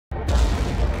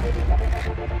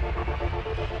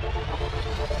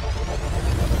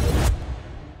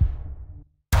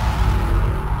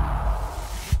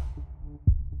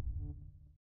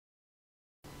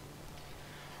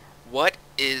What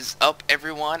is up,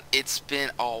 everyone? It's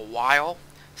been a while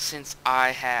since I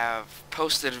have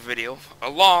posted a video, a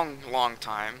long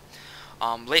time.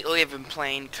 Lately I've been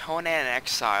playing Conan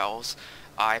Exiles.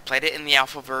 I played it in the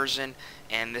alpha version,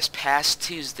 and this past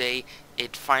Tuesday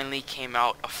it finally came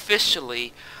out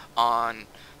officially on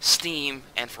Steam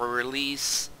and for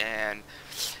release, and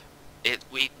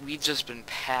we've just been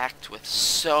packed with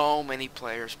so many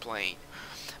players playing.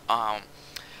 Um,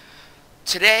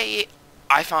 Today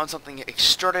I found something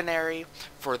extraordinary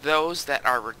for those that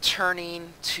are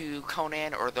returning to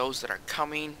Conan or those that are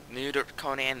coming new to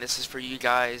Conan. This is for you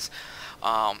guys.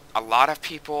 A lot of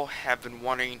people have been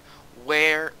wondering,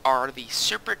 where are the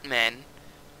Serpent-men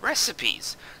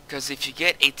recipes? Because if you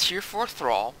get a tier 4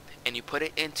 thrall and you put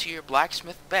it into your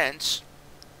blacksmith bench,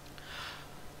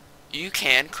 you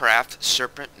can craft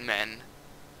Serpent-men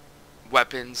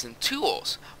weapons and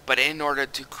tools. But in order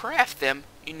to craft them,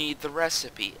 you need the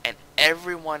recipe, and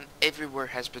everyone everywhere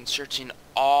has been searching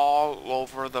all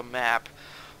over the map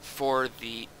for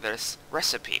this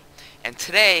recipe. And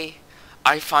today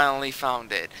I finally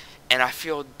found it, and I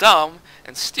feel dumb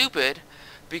and stupid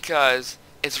because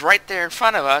it's right there in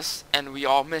front of us and we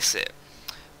all miss it.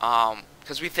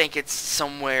 Because we think it's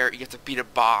somewhere you have to beat a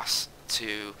boss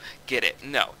to get it.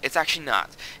 No, it's actually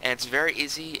not, and it's very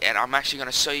easy, and I'm actually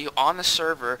going to show you on the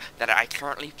server that I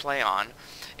currently play on.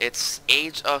 It's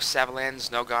Age of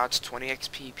Savalan's No Gods 20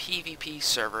 XP PvP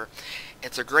server.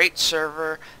 It's a great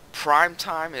server. Prime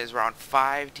time is around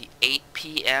 5 to 8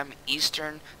 p.m.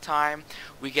 Eastern time.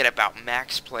 We get about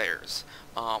max players.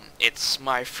 It's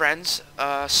my friend's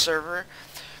server.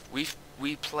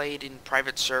 We played in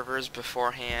private servers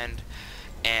beforehand,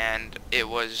 and it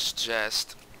was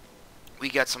just, we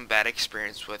got some bad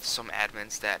experience with some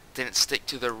admins that didn't stick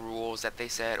to the rules that they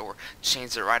said, or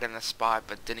changed it right on the spot,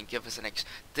 but didn't give us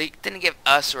they didn't give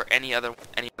us or any other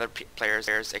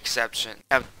players exception.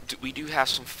 We do have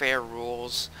some fair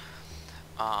rules.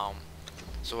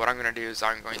 So what I'm gonna do is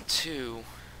I'm going to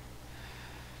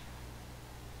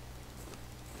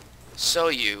show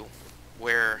you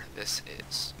where this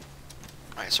is.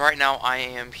 Alright, so right now I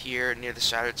am here near the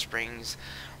Shattered Springs.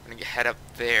 I'm gonna head up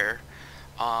there.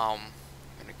 I'm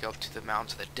gonna go up to the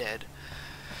Mountains of the Dead.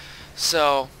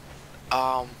 So,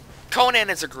 Conan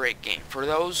is a great game. For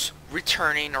those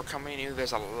returning or coming new,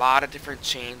 there's a lot of different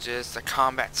changes. The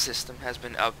combat system has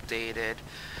been updated.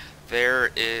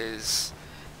 There is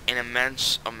an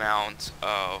immense amount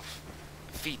of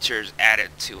features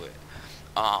added to it.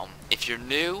 If you're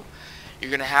new,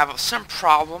 you're gonna have some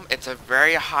problem. It's a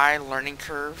very high learning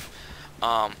curve.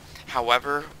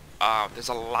 However, there's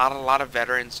a lot of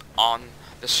veterans on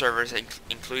the servers,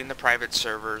 including the private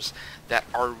servers, that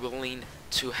are willing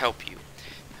to help you.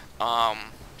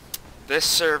 This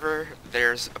server,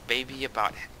 there's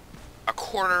about a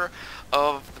quarter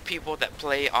of the people that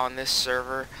play on this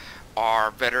server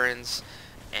are veterans,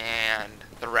 and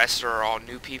the rest are all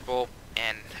new people.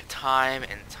 And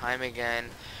time again,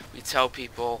 we tell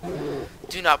people,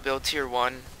 do not build tier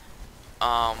 1,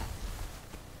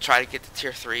 try to get to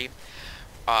tier 3.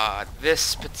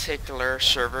 This particular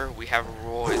server, we have a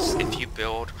rule is if you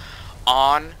build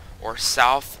on or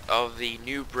south of the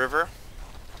Noob River,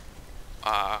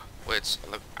 which,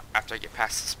 look, after I get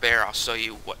past the spare, I'll show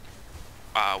you what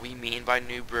we mean by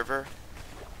Noob River.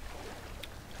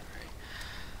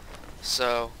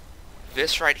 So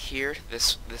this right here,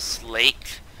 this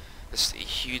lake, this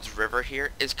huge river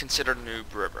here, is considered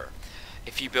Noob River.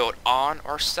 If you build on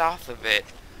or south of it,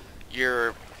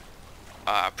 you're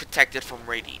protected from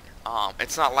raiding.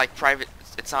 It's not like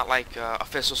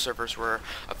official servers, where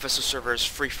official servers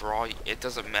free for all. It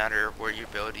doesn't matter where you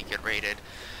build, you get raided.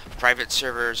 Private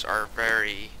servers are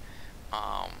very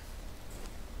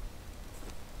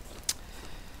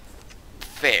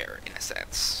fair in a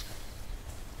sense.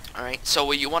 Alright, so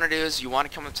what you want to do is you want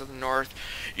to come up to the north.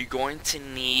 You're going to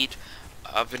need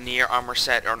a veneer armor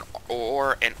set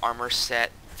or an armor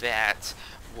set that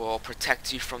will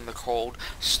protect you from the cold.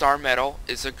 Star metal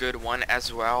is a good one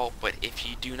as well, but if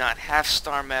you do not have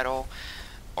star metal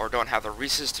or don't have the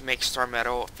resources to make star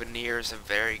metal, veneer is a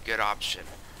very good option.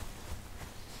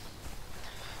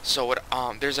 So what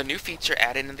there's a new feature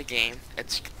added in the game.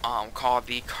 It's called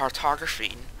the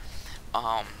cartography.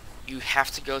 You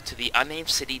have to go to the unnamed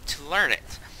city to learn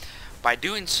it. By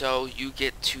doing so, you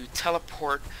get to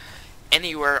teleport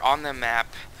anywhere on the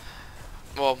map.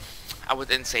 Well, I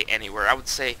wouldn't say anywhere. I would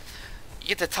say you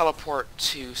get to teleport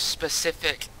to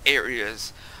specific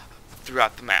areas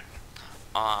throughout the map.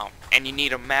 And you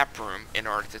need a map room in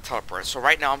order to teleport. So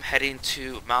right now I'm heading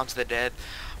to Mountains of the Dead.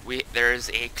 There's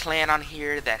a clan on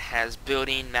here that has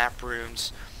building map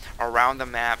rooms around the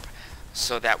map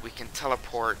so that we can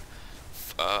teleport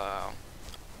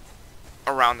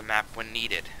around the map when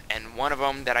needed. And one of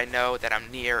them that I know that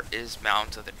I'm near is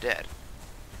Mountains of the Dead.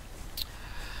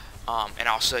 And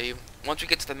I'll show you. Once we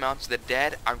get to the Mountains of the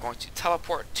Dead, I'm going to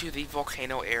teleport to the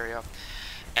volcano area,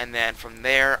 and then from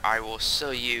there I will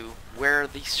show you where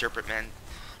the Serpent-men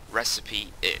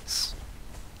recipe is.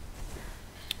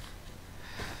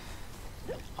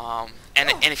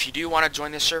 And if you do want to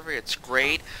join the server, it's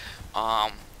great.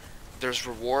 There's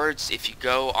rewards if you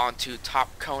go onto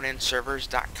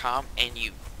topconanservers.com and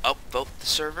you upvote the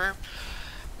server.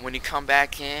 When you come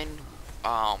back in,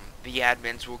 the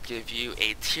admins will give you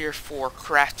a tier 4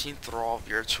 crafting thrall of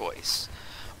your choice,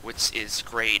 which is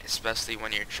great, especially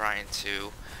when you're trying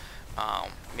to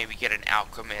maybe get an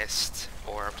alchemist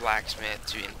or a blacksmith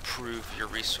to improve your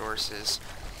resources.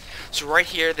 So right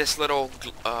here, this little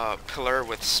pillar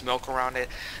with smoke around it,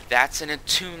 that's an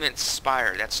attunement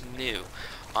spire. That's new.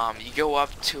 You go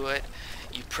up to it,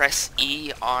 you press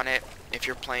E on it if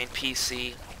you're playing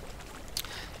PC,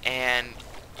 and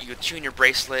you attune your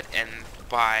bracelet, and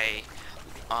by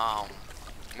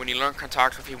when you learn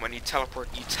cartography, when you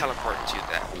teleport to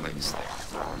that place there.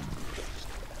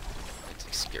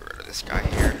 Let's get rid of this guy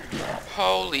here.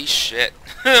 Holy shit.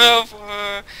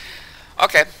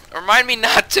 Okay, remind me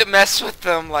not to mess with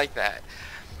them like that.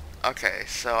 Okay,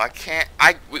 so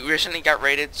we recently got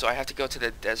raided, so I have to go to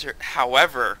the desert.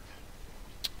 However,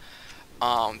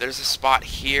 there's a spot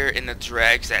here in the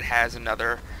dregs that has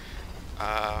another,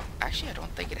 actually I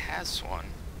don't think it has one,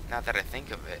 now that I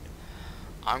think of it.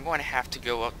 I'm going to have to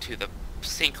go up to the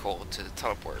sinkhole to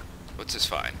teleport, which is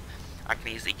fine. I can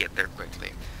easily get there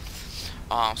quickly.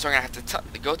 So I'm going to have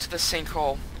to go to the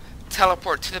sinkhole,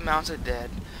 teleport to the Mountains of the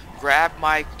Dead, grab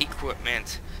my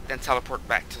equipment, then teleport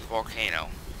back to the volcano.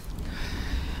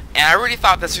 And I really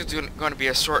thought this was going to be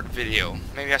a short video.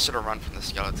 Maybe I should have run from the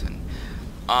skeleton.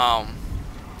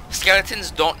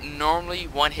 Skeletons don't normally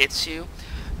one-hit you.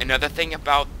 Another thing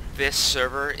about this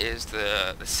server is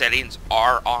the settings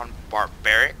are on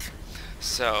barbaric,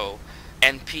 so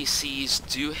NPCs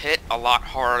do hit a lot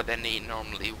harder than they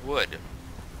normally would.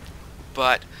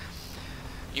 But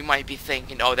you might be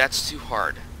thinking, oh, that's too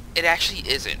hard. It actually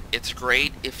isn't. It's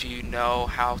great if you know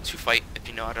how to fight, if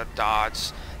you know how to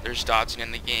dodge. There's dodging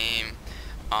in the game.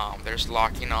 There's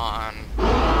locking on.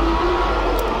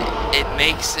 It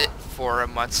makes it for a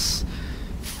much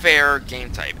fairer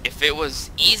game type. If it was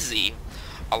easy,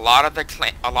 a lot of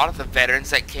the veterans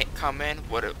that can't come in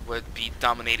would be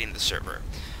dominating the server.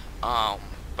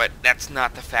 But that's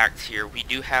not the fact here. We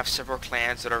do have several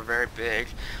clans that are very big.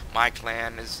 My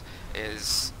clan is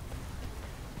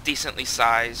decently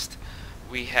sized.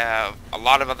 We have a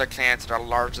lot of other clans that are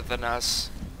larger than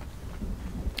us,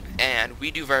 and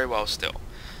we do very well still.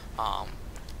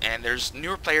 And there's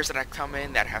newer players that have come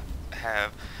in that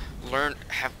have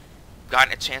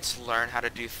gotten a chance to learn how to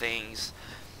do things,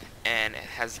 and it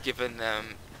has given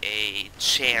them a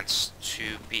chance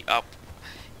to be up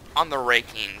on the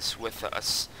rankings with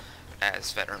us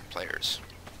as veteran players.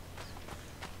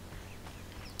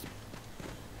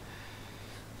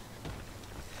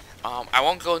 I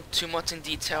won't go too much in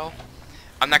detail.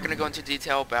 I'm not going to go into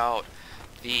detail about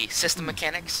the system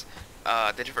mechanics,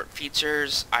 the different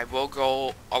features. I will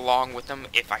go along with them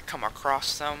if I come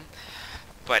across them.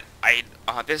 But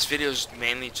this video is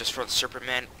mainly just for the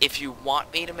Serpent-men. If you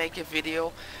want me to make a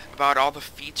video about all the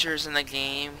features in the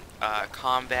game,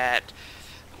 combat,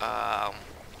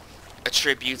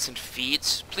 attributes and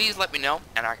feats, please let me know,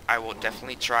 and I will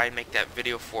definitely try and make that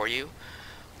video for you.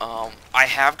 I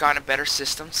have gotten a better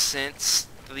system since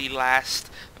the last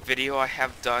video I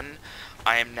have done.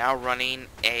 I am now running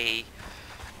an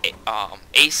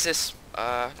ASUS,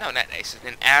 no, not ASUS,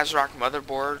 an ASRock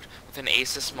motherboard with an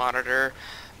ASUS monitor,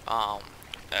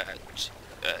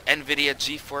 NVIDIA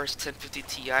GeForce 1050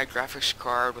 Ti graphics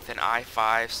card with an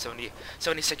i5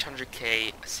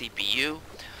 7600K CPU.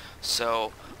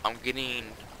 So I'm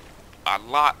getting a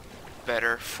lot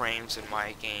better frames in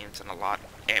my games, and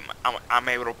I'm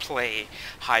able to play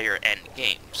higher end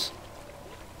games.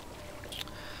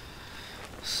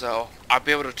 So I'll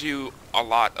be able to do a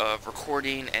lot of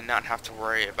recording and not have to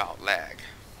worry about lag.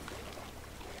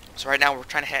 So right now we're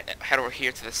trying to head over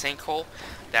here to the sinkhole.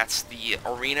 That's the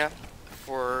arena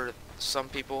for some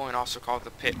people, and also called the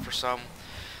pit for some.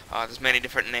 There's many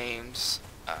different names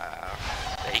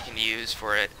that you can use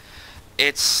for it.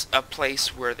 It's a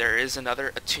place where there is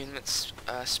another attunement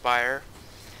spire,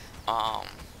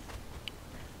 and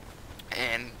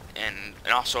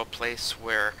also a place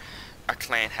where a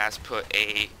clan has put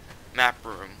a map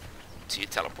room to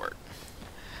teleport.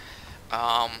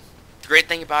 The great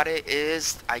thing about it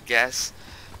is, I guess,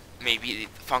 maybe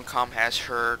Funcom has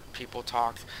heard people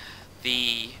talk,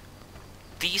 the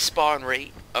despawn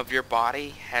rate of your body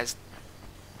has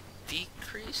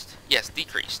decreased? Yes,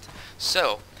 decreased.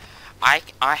 So, I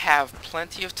have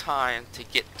plenty of time to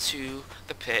get to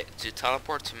the pit, to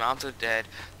teleport to Mount of the Dead,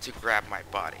 to grab my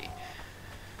body.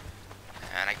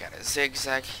 And I got a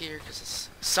zigzag here, because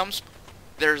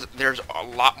there's a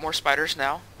lot more spiders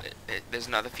now. There's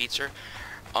another feature.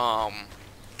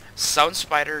 Some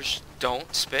spiders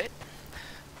don't spit.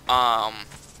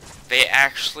 They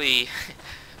actually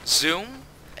zoom,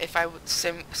 if I would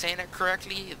saying it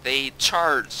correctly. They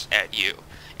charge at you,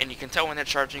 and you can tell when they're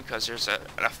charging because there's an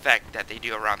effect that they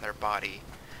do around their body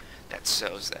that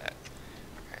shows that.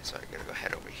 Alright, so I gotta go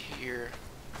head over here.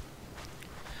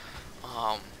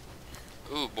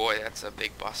 Ooh boy, that's a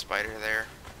big boss spider there.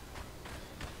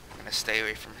 I'm gonna stay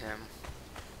away from him.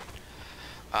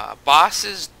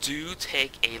 Bosses do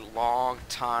take a long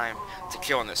time to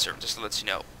kill on this server, just to let you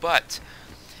know. But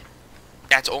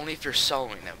that's only if you're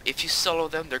soloing them. If you solo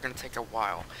them, they're going to take a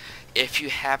while. If you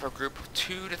have a group of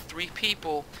 2 to 3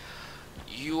 people,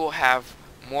 you will have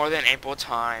more than ample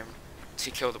time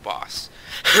to kill the boss.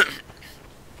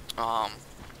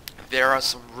 There are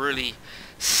some really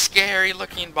scary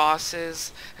looking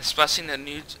bosses, especially in the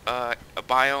new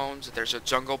biomes. There's a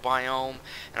jungle biome,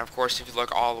 and of course if you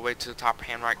look all the way to the top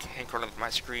hand corner of my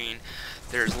screen,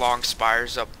 there's long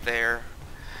spires up there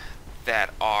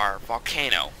that are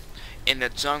volcano. In the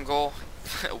jungle,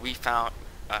 we found,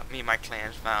 me and my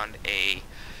clan found a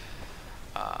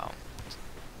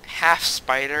half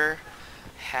spider,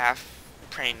 half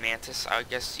praying mantis, I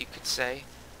guess you could say.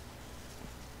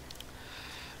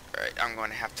 Alright, I'm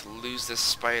going to have to lose this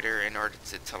spider in order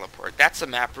to teleport. That's a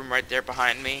map room right there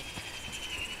behind me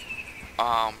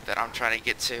that I'm trying to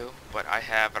get to, but I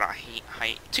have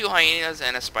 2 hyenas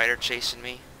and a spider chasing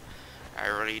me. I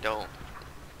really don't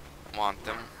want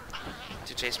them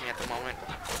to chase me at the moment.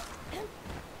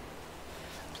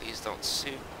 Please don't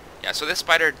suit. Yeah, so this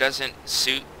spider doesn't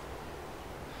suit.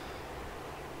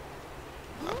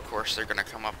 Of course they're gonna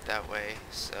come up that way,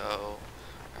 so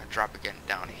I'm gonna drop again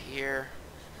down here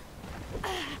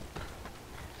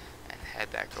and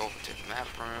head back over to the map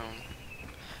room.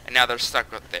 And now they're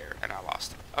stuck up there, and I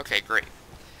lost them. Okay, great.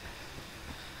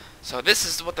 So this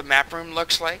is what the map room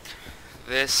looks like.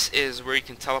 This is where you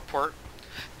can teleport.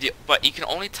 But you can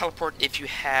only teleport if you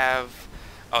have...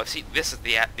 Oh, see, this is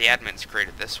the admins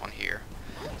created this one here.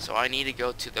 So I need to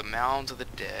go to the Mound of the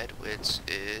Dead, which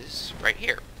is right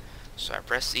here. So I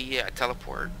press E, I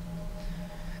teleport.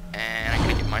 And I'm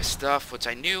going to get my stuff, which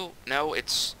I knew... No,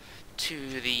 it's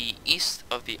to the east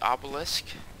of the obelisk.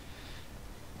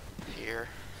 Here.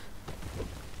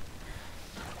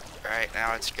 Alright,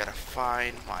 now it's got to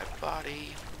find my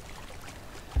body.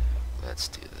 Let's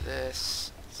do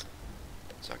this.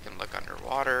 So I can look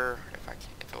underwater, if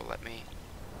it will let me.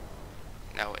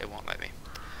 No, it won't let me.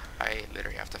 I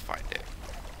literally have to find it.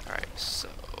 Alright, so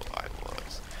I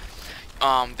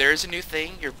was... there's a new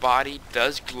thing. Your body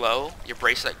does glow. Your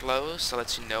bracelet glows, so it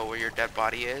lets you know where your dead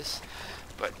body is.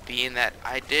 But being that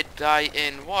I did die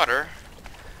in water,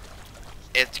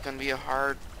 it's going to be a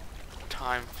hard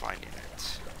time finding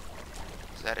it.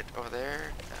 Is that it over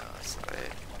there? No, that's not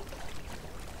it.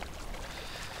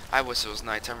 I wish it was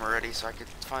nighttime already so I could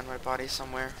find my body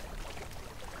somewhere.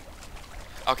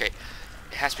 Okay,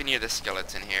 it has to be near the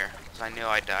skeleton here, because I knew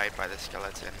I died by the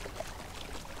skeleton.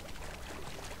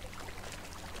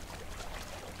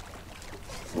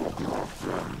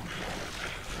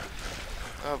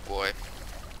 Oh boy.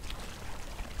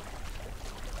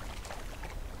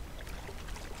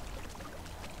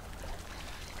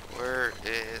 Where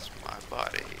is my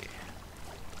body?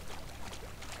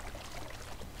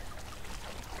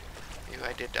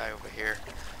 I did die over here.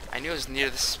 I knew it was near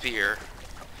the spear,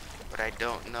 but I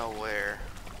don't know where.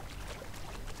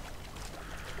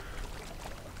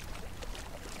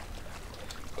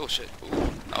 Oh shit.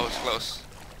 Ooh, that was close.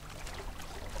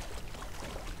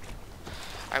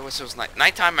 I wish it was night.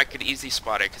 Nighttime I could easily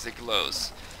spot it because it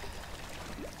glows.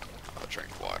 I'll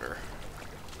drink water.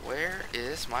 Where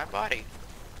is my body?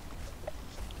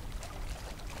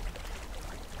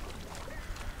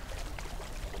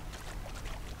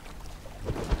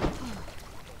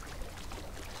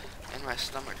 My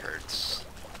stomach hurts.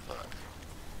 Fuck.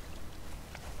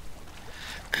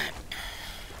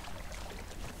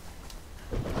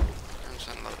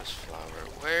 Crimson Lotus Flower.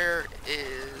 Where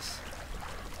is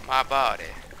my body?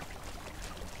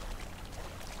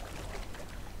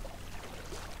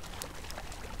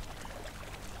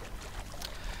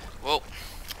 Well,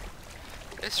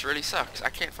 this really sucks. I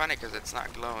can't find it because it's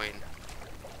not glowing.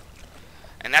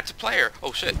 And that's a player.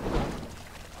 Oh shit.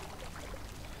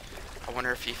 I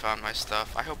wonder if he found my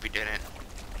stuff. I hope he didn't.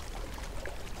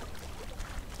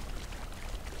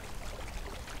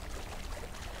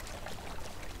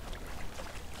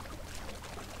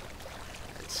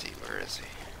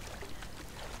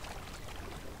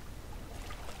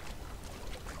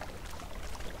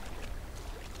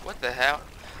 the hell?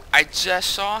 I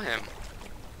just saw him.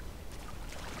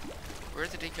 Where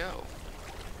did he go?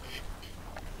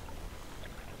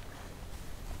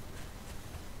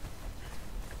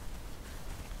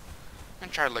 I'm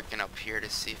gonna try looking up here to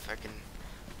see if I can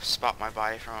spot my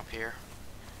body from up here.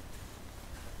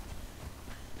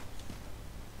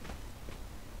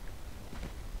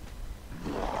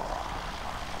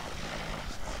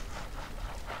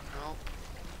 Nope.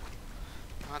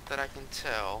 Not that I can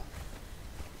tell.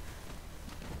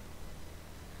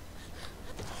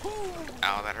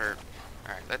 Ow, that hurt.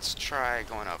 Alright, let's try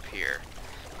going up here.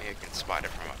 Maybe I can spot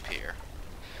it from up here.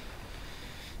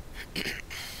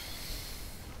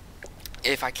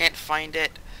 If I can't find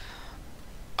it,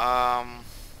 I'll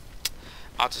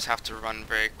just have to run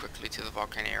very quickly to the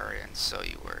volcano area and show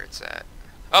you where it's at.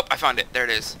 Oh, I found it. There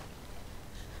it is.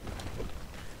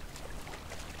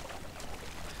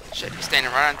 Shit, he's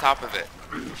standing right on top of it.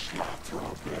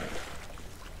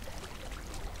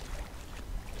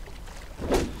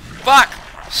 Fuck!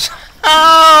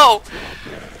 Oh!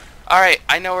 Alright,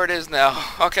 I know where it is now.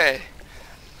 Okay.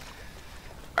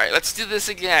 Alright, let's do this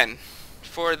again.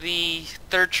 For the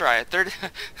third try.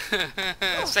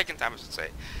 Second time, I should say.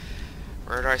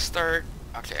 Where do I start?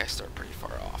 Okay, I start pretty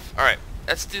far off. Alright,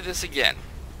 let's do this again.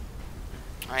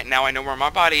 Alright, now I know where my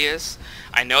body is.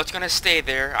 I know it's going to stay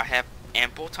there. I have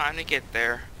ample time to get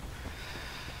there.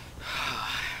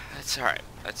 That's alright.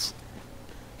 Let's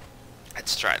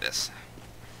try this.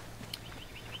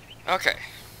 Okay.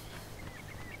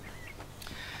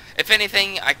 If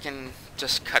anything, I can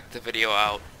just cut the video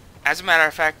out. As a matter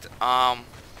of fact, I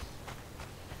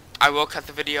will cut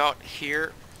the video out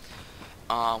here.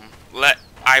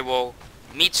 I will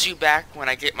meet you back when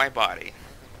I get my body.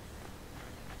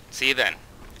 See you then.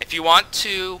 If you want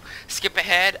to skip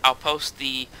ahead, I'll post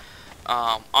the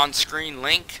on-screen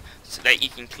link so that you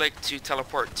can click to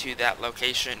teleport to that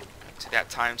location, to that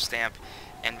timestamp,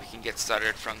 and we can get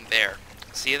started from there.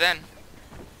 See you then.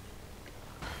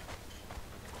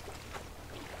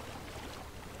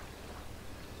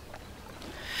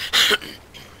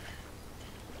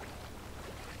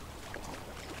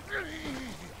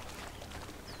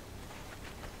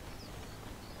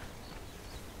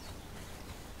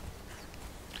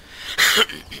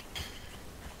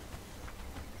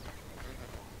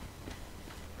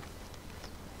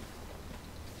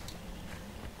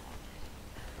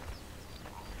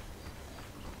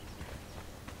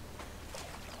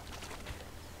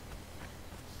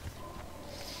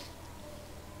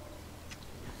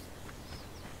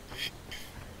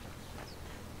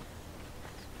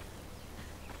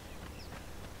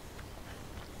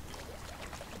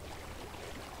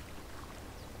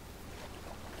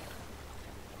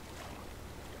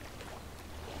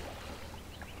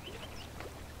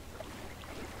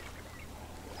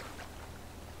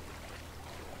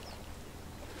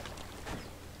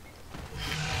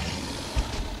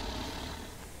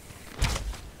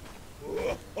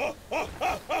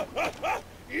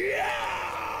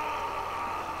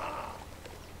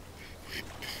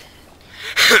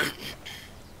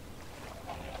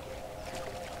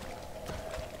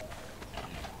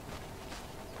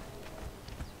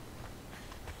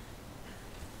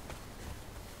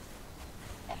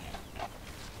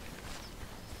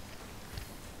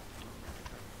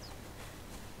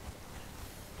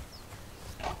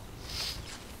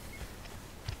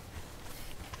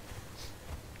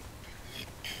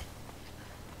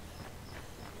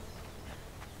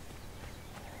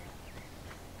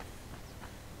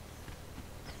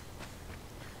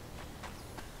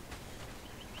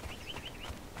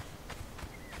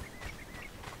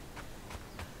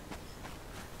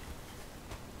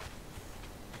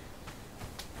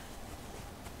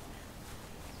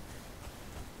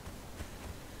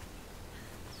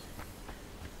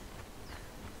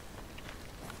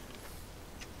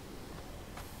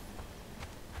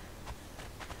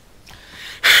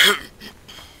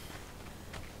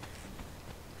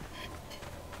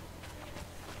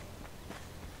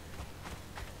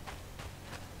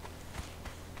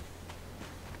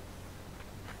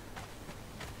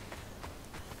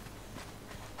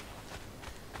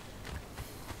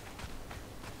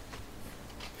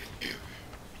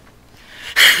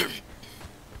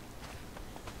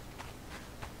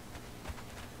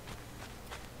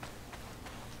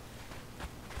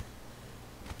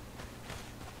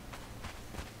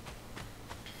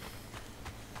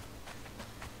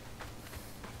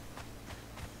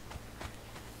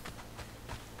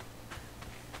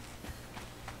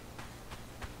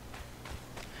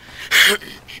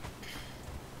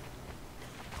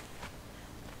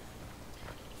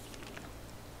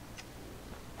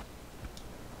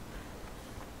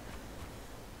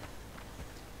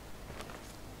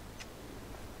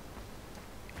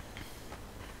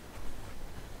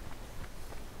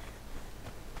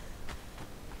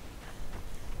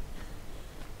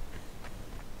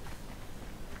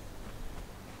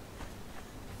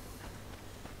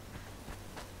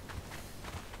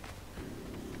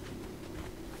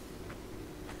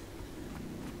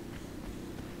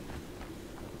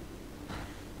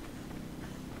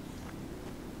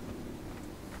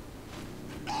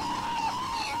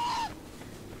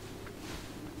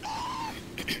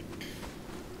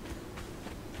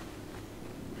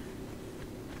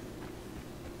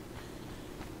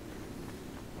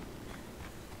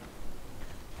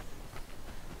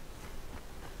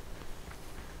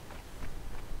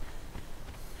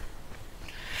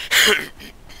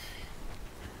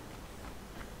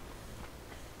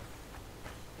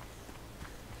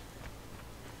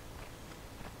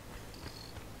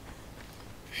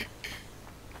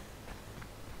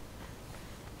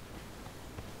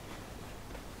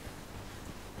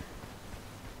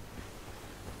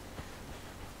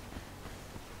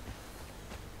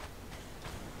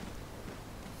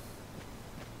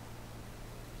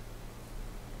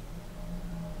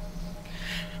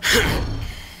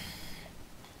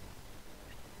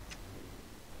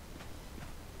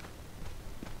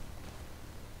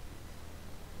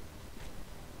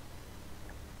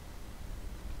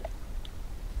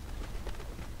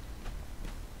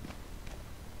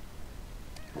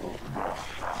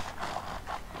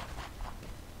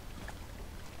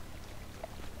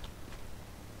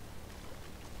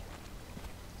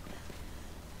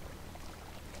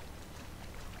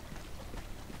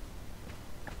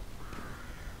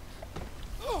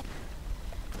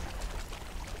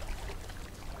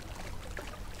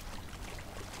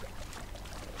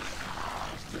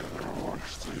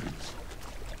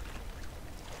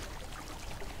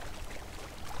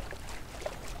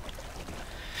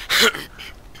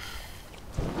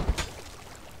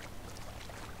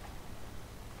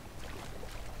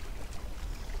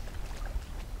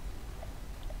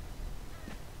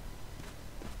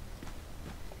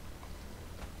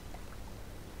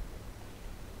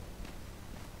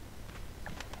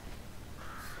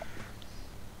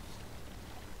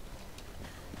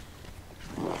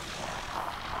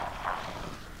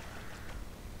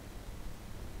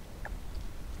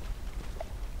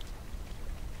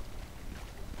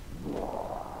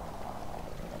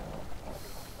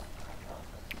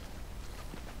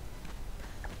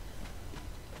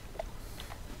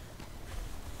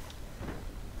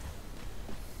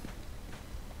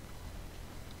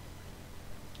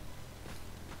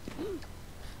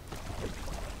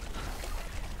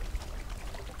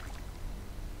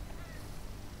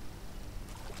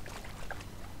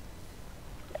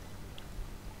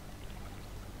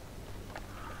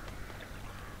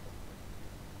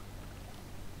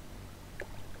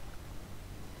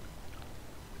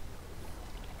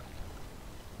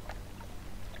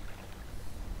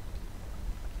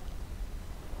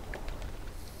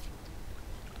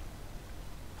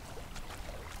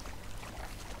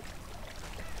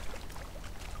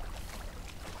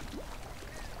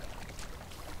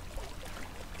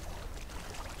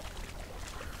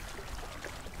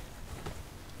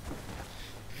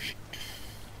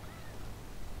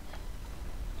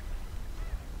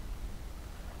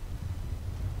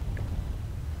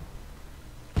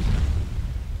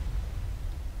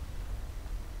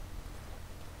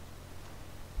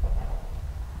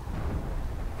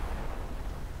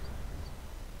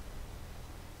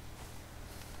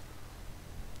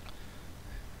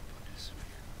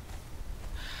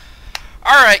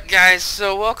 Alright guys,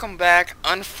 so welcome back.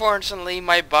 Unfortunately,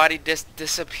 my body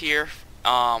disappeared.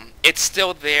 It's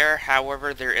still there,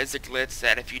 however, there is a glitch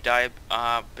that if you die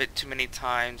a bit too many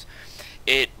times,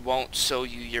 it won't show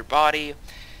you your body.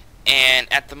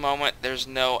 And at the moment, there's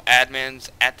no admins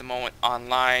at the moment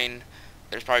online.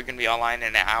 There's probably going to be online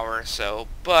in an hour or so,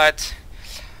 but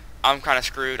I'm kind of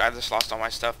screwed. I just lost all my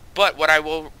stuff. But what I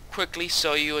will quickly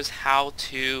show you is how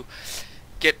to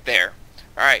get there.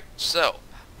 Alright, so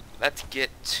let's get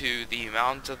to the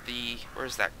mountains of the...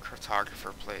 Where's that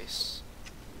cartographer place?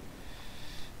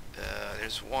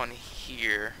 There's one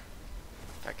here,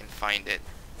 if I can find it.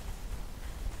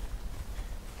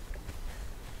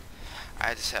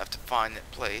 I just have to find the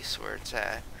place where it's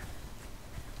at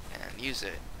and use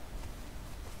it.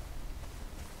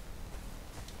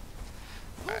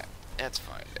 Alright, let's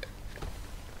find it.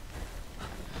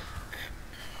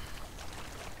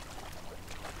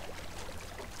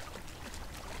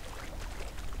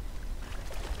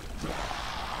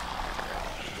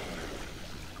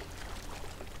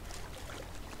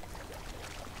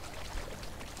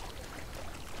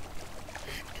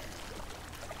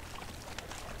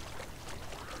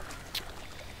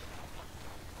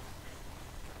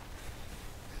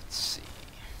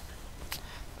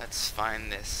 Let's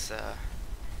find this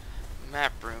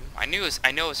map room. I know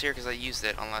it was here because I used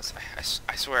it. Unless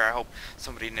I swear, I hope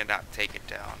somebody did not take it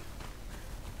down.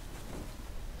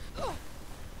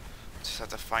 Just have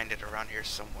to find it around here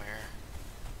somewhere.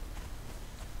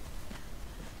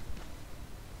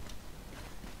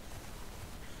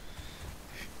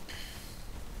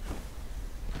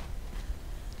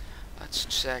 Let's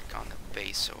check on the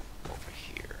base over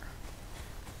here.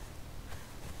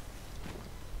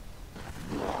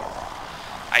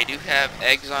 I do have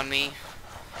eggs on me.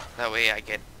 That way I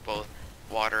get both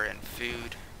water and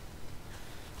food.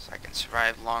 So so I can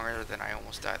survive longer than I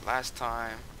almost died last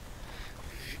time.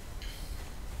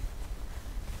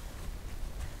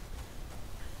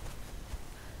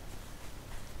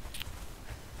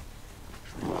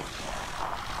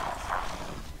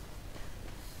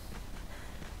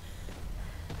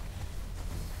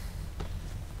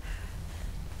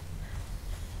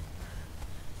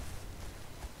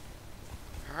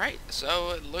 Alright,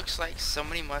 so it looks like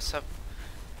somebody must have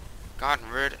gotten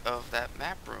rid of that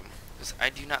map room, because I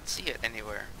do not see it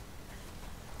anywhere.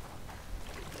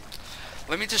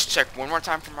 Let me just check one more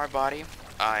time for my body.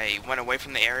 I went away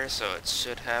from the area, so it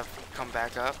should have come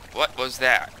back up. What was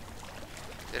that?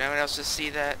 Did anyone else just see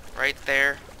that? Right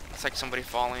there? It's like somebody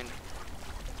falling.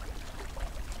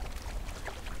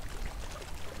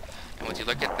 And would you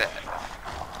look at that?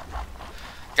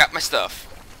 Got my stuff.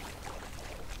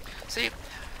 See?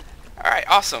 Alright,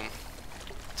 awesome.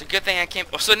 It's a good thing I came...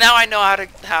 Oh, so now I know how to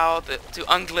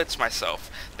unglitch myself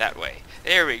that way.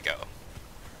 There we go.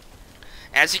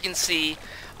 As you can see,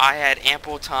 I had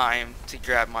ample time to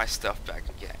grab my stuff back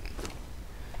again.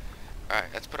 Alright,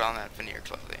 let's put on that veneer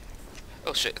clothing.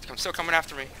 Oh shit, it's still coming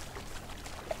after me.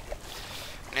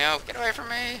 No, get away from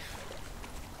me.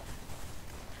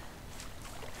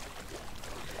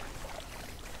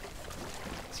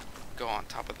 Let's go on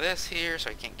top of this here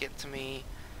so he can't get to me.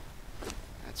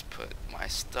 Let's put my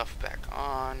stuff back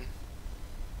on.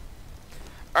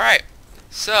 Alright,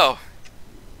 so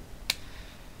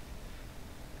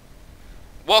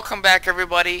welcome back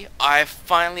everybody. I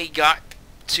finally got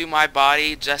to my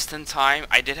body just in time.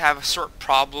 I did have a short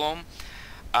problem.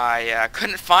 I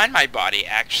couldn't find my body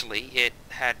actually. It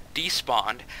had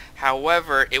despawned.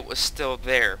 However, it was still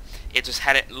there. It just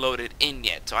hadn't loaded in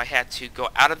yet. So I had to go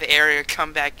out of the area,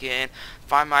 come back in,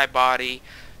 find my body,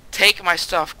 take my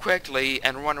stuff quickly,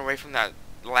 and run away from that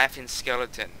laughing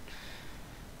skeleton.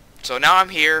 So now I'm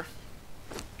here.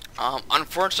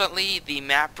 Unfortunately, the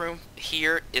map room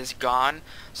here is gone.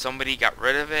 Somebody got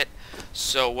rid of it.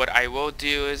 So what I will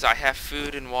do is I have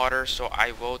food and water, so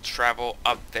I will travel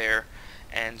up there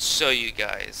and show you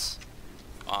guys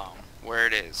where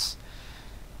it is.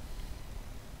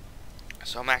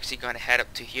 So I'm actually going to head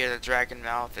up to here, the Dragon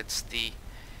Mouth. It's the...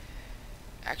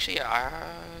 Actually,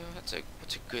 what's a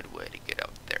good way to get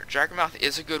up there? Dragon Mouth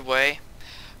is a good way,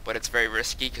 but it's very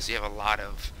risky because you have a lot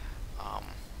of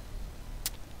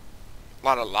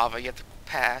lava you have to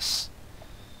pass.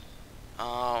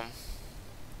 I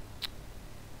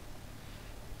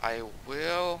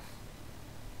will...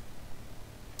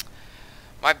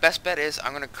 My best bet is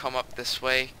I'm going to come up this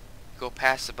way, go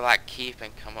past the Black Keep,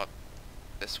 and come up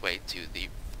this way to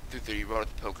through the Road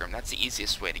of the Pilgrim. That's the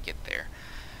easiest way to get there.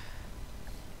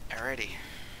 Alrighty,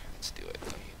 let's do it.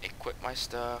 Let me equip my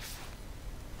stuff.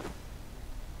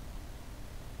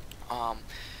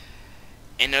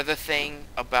 Another thing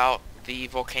about the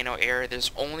volcano area, there's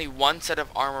only one set of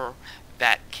armor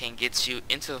that can get you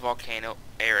into the volcano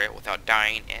area without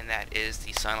dying, and that is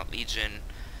the Silent Legion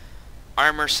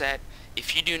armor set.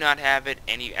 If you do not have it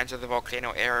and you enter the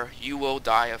volcano area, you will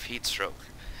die of heat stroke.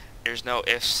 There's no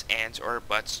ifs, ands, or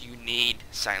buts. You need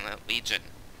Silent Legion.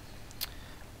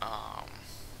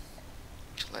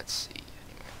 Let's see.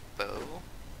 Anyway, bow.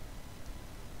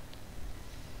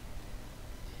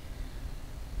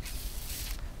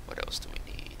 What else do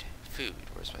we need? Food.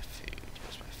 Where's my food?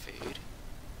 Where's my food?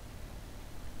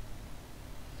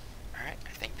 Alright,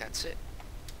 I think that's it.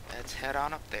 Let's head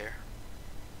on up there.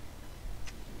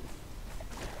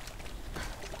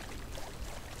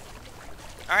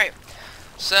 Alright,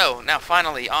 so now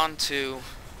finally on to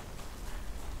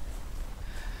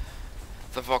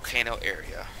the volcano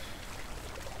area.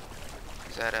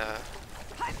 Is that a...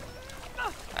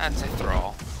 That's a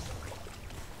thrall.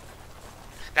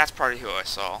 That's probably who I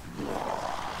saw.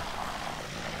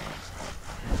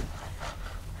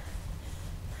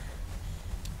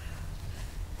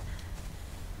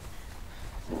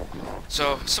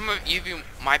 So some of you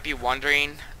might be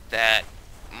wondering that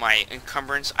my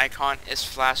encumbrance icon is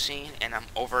flashing and I'm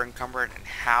over encumbered, and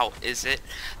how is it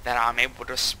that I'm able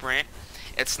to sprint?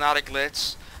 It's not a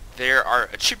glitch. There are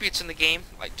attributes in the game,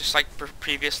 just like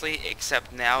previously,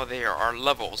 except now there are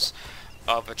levels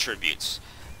of attributes.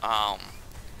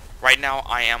 Right now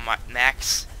I am at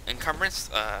max encumbrance,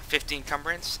 50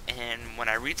 encumbrance, and when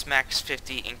I reach max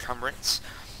 50 encumbrance,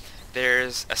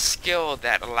 there's a skill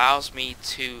that allows me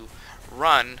to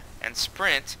run and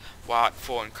sprint while at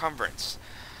full encumbrance.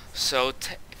 So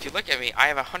if you look at me, I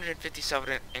have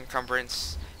 157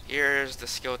 encumbrance. Here's the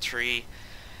skill tree.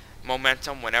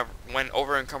 Momentum, when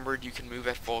over encumbered, you can move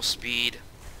at full speed.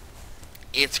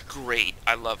 It's great.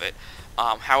 I love it.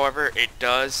 However, it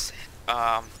does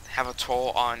have a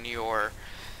toll on your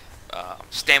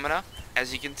stamina,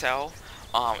 as you can tell.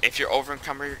 If you're over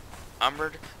encumbered,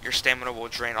 your stamina will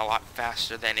drain a lot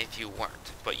faster than if you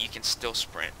weren't, but you can still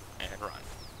sprint and run.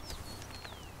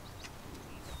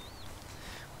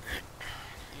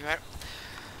 You know,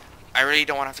 I really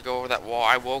don't want to have to go over that wall.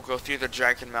 I will go through the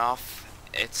dragon mouth.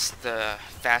 It's the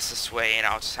fastest way, and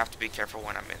I'll just have to be careful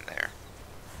when I'm in there.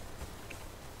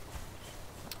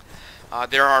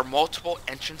 There are multiple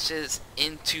entrances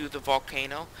into the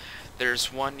volcano.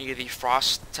 There's one near the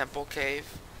Frost Temple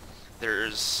Cave.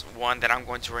 There's one that I'm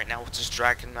going to right now, which is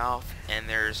Dragon Mouth, and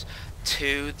there's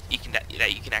two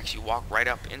that you can actually walk right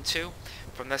up into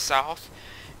from the south.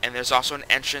 And there's also an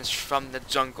entrance from the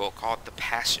jungle called the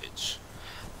Passage.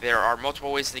 There are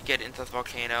multiple ways to get into the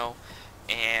volcano,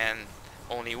 and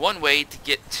only one way to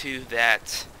get to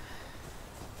that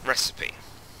recipe.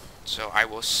 So I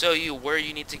will show you where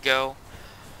you need to go.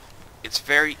 It's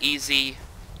very easy.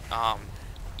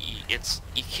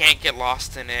 You can't get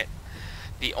lost in it.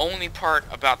 The only part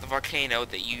about the volcano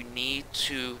that you need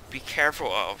to be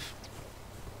careful of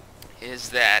is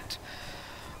that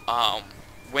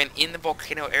when in the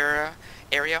volcano area,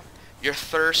 your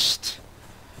thirst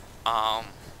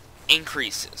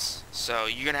increases. So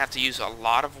you're gonna have to use a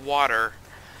lot of water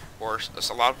or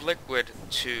a lot of liquid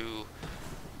to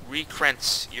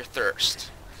recreate your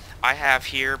thirst. I have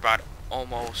here about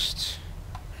almost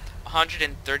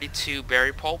 132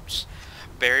 berry pulps.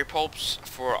 Berry pulps,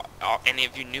 for any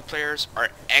of you new players, are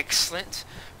excellent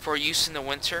for use in the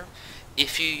winter.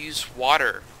 If you use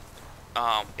water,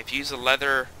 if you use a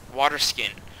leather water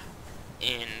skin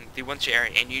in the winter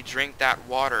area and you drink that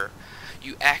water,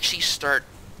 you actually start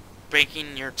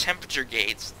breaking your temperature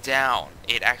gauge down.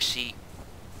 It actually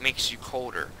makes you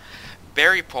colder.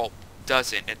 Berry pulp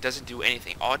doesn't. It doesn't do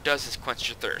anything. All it does is quench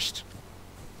your thirst.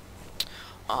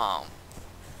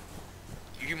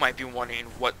 You might be wondering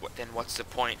what's the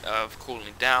point of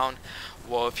cooling down?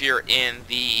 Well, if you're in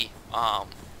the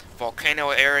volcano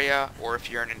area, or if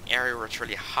you're in an area where it's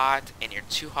really hot and you're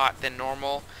too hot than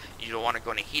normal, you don't want to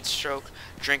go in a heat stroke,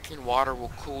 drinking water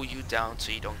will cool you down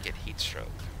so you don't get heat stroke.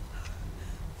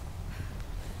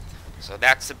 So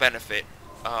that's the benefit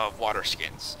of water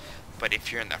skins. But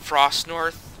if you're in the frost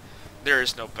north, there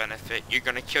is no benefit. You're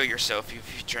going to kill yourself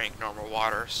if you drink normal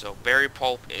water. So berry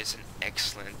pulp is an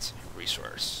excellent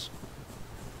resource.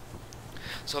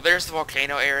 So there's the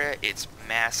volcano area. It's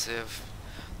massive.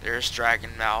 There's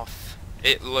Dragon Mouth.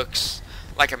 It looks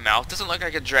like a mouth. Doesn't look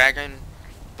like a dragon,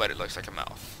 but it looks like a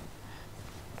mouth.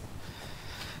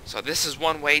 So this is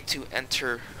one way to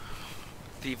enter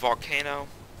the volcano.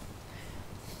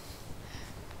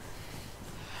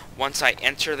 Once I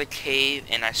enter the cave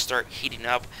and I start heating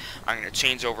up, I'm going to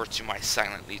change over to my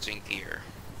Silent Legion gear.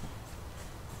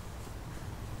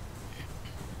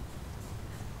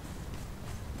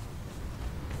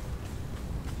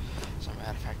 As a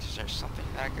matter of fact, is there something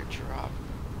that I could drop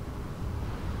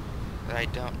that I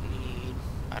don't need?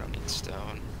 I don't need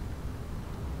stone.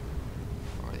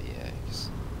 Or the eggs.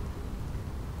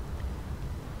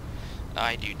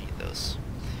 I do need those.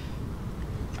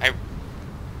 I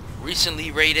recently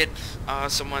raided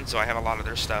someone, so I have a lot of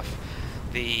their stuff.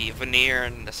 The veneer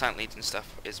and the Silent Legion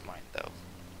stuff is mine, though.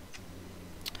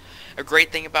 A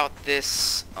great thing about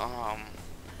this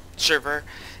server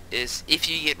is if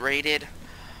you get raided,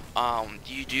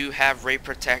 you do have raid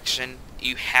protection.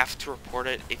 You have to report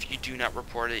it. If you do not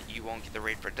report it, you won't get the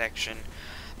raid protection.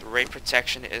 The raid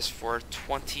protection is for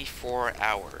 24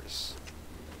 hours.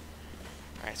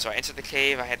 Alright, so I entered the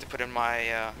cave. I had to put in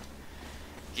my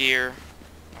gear.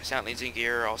 My Silent Legion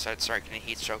gear. Also, I'd start getting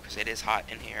heat stroke because it is hot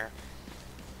in here.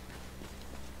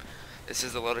 This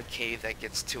is the little cave that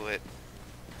gets to it.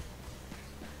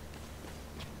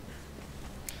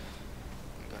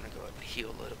 I'm gonna go ahead and heal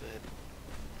a little bit.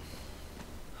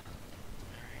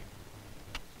 Alright.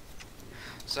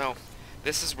 So,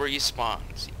 this is where you spawn.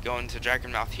 So you go into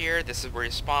Dragon Mouth here. This is where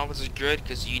you spawn, which is good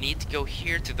because you need to go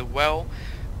here to the Well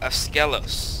of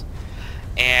Skelos.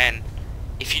 And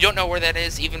if you don't know where that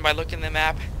is, even by looking at the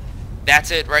map, that's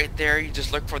it right there. You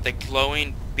just look for the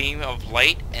glowing beam of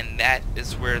light, and that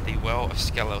is where the Well of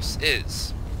Skelos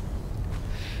is.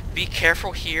 Be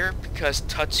careful here, because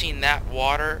touching that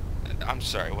water, I'm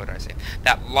sorry, what did I say?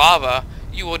 That lava,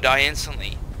 you will die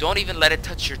instantly. Don't even let it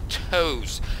touch your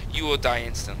toes. You will die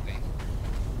instantly.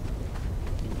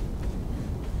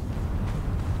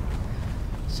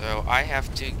 So I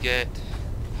have to get...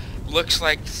 Looks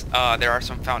like there are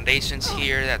some foundations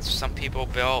here that some people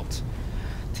built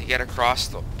to get across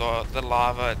the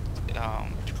lava.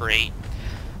 Great.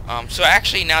 So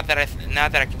actually, now that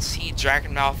I can see,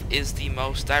 Dragon Mouth is the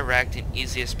most direct and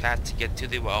easiest path to get to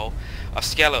the Well of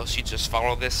Skelos. You just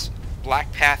follow this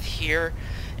black path here,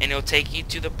 and it'll take you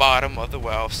to the bottom of the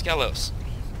Well of Skelos.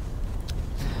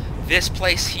 This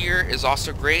place here is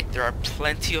also great. There are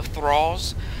plenty of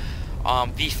thralls.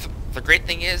 The great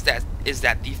thing is that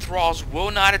the thralls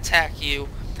will not attack you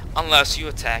unless you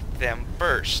attack them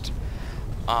first.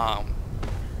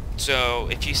 So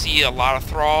if you see a lot of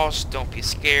thralls, don't be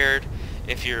scared.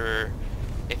 If you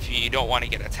don't want to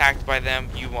get attacked by them,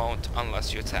 you won't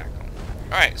unless you attack them.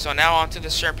 Alright, so now on to the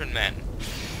Serpent-men.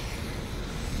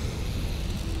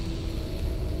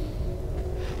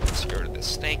 Let's go to the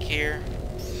snake here.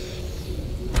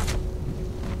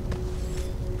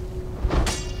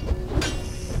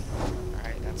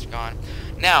 Alright, that's gone.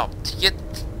 Now, to get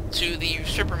to the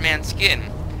Serpent-man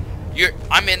skin,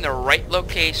 I'm in the right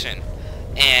location.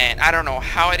 And I don't know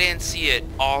how I didn't see it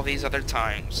all these other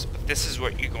times. But this is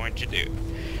what you're going to do.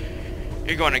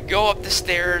 You're going to go up the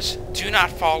stairs. Do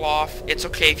not fall off. It's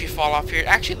okay if you fall off here.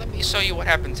 Actually, let me show you what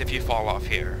happens if you fall off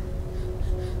here.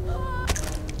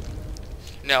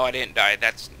 No, I didn't die.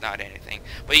 That's not anything.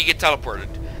 But you get teleported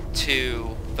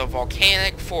to the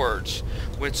Volcanic Forge,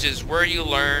 which is where you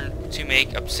learn to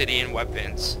make obsidian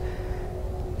weapons.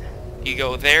 You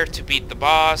go there to beat the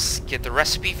boss, get the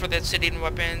recipe for the obsidian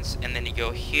weapons, and then you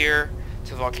go here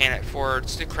to the Volcanic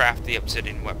Forge to craft the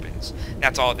obsidian weapons.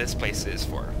 That's all this place is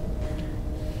for.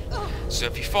 So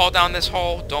if you fall down this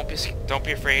hole, don't be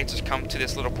afraid. Just come to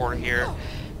this little portal here,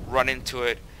 run into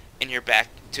it, and you're back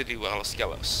to the Well of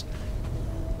Skelos.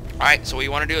 Alright, so what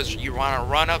you want to do is you want to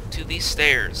run up to these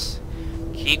stairs.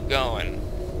 Keep going.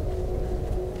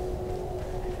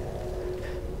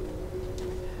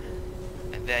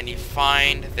 And then you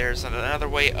find there's another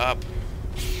way up.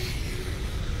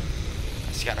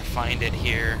 Just gotta find it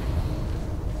here.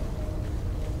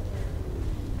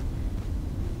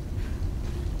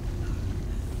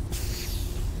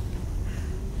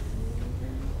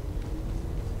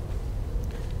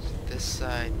 This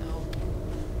side, nope.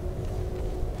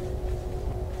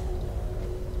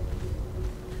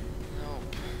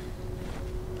 Nope.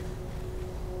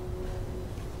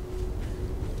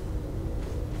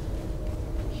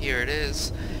 Here it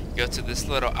is. Go to this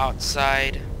little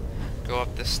outside, go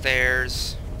up the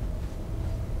stairs.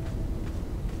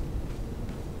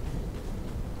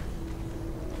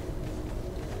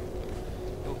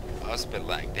 Ooh, I was a bit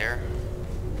lagged there.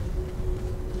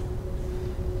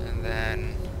 And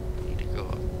then I need to go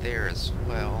up there as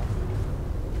well.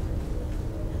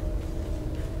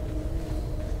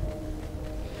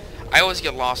 I always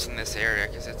get lost in this area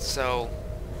because it's so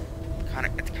kind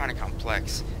of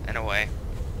complex in a way.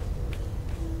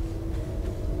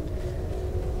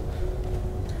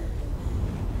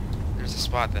 There's a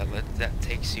spot that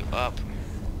takes you up.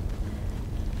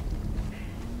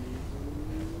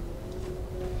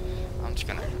 I'm just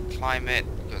gonna climb it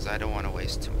because I don't want to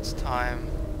waste too much time.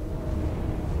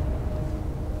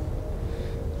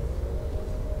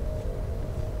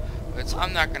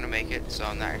 I'm not gonna make it, so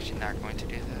I'm actually not going to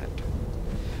do that.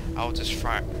 I'll just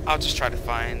try to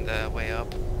find the way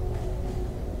up.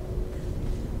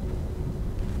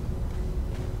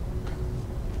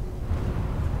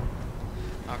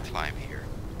 I'll climb here.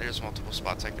 There's multiple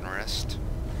spots I can rest.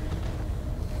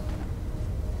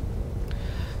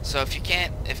 So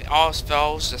if all else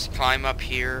fails, just climb up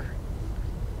here.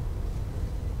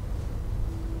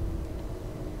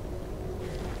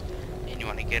 And you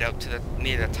want to get up to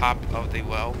near the top of the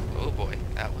well. Oh boy,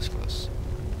 that was close.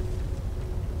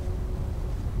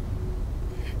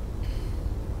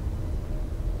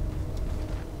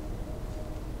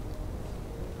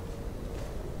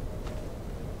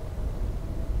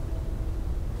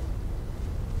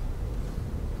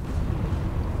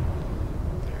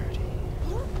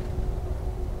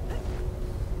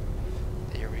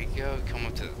 Come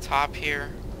up to the top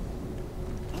here.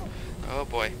 Oh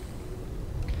boy,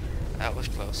 that was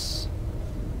close.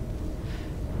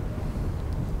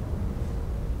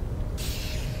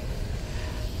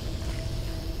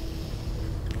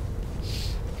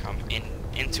 Come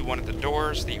into one of the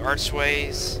doors, the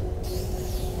archways.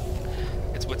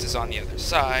 It's which is on the other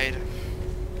side.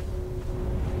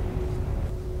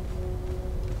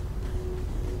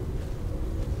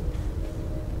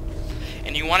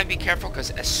 And you want to be careful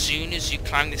because as soon as you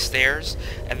climb the stairs,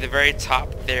 at the very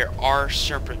top there are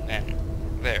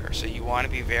Serpent-men there. So you want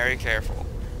to be very careful.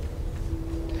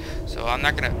 So I'm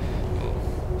not gonna.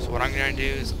 So what I'm gonna do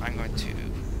is I'm going to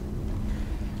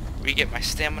re-get my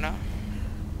stamina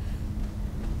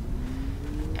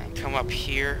and come up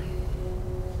here.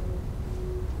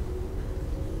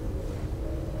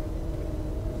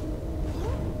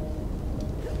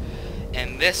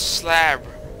 And this slab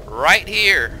right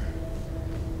here,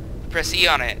 press E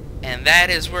on it, and that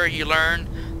is where you learn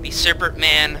the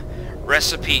Serpent-men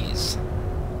recipes.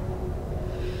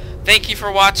 Thank you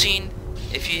for watching.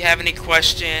 If you have any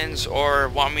questions or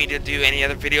want me to do any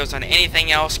other videos on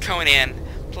anything else Conan,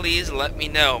 please let me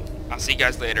know. I'll see you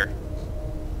guys later.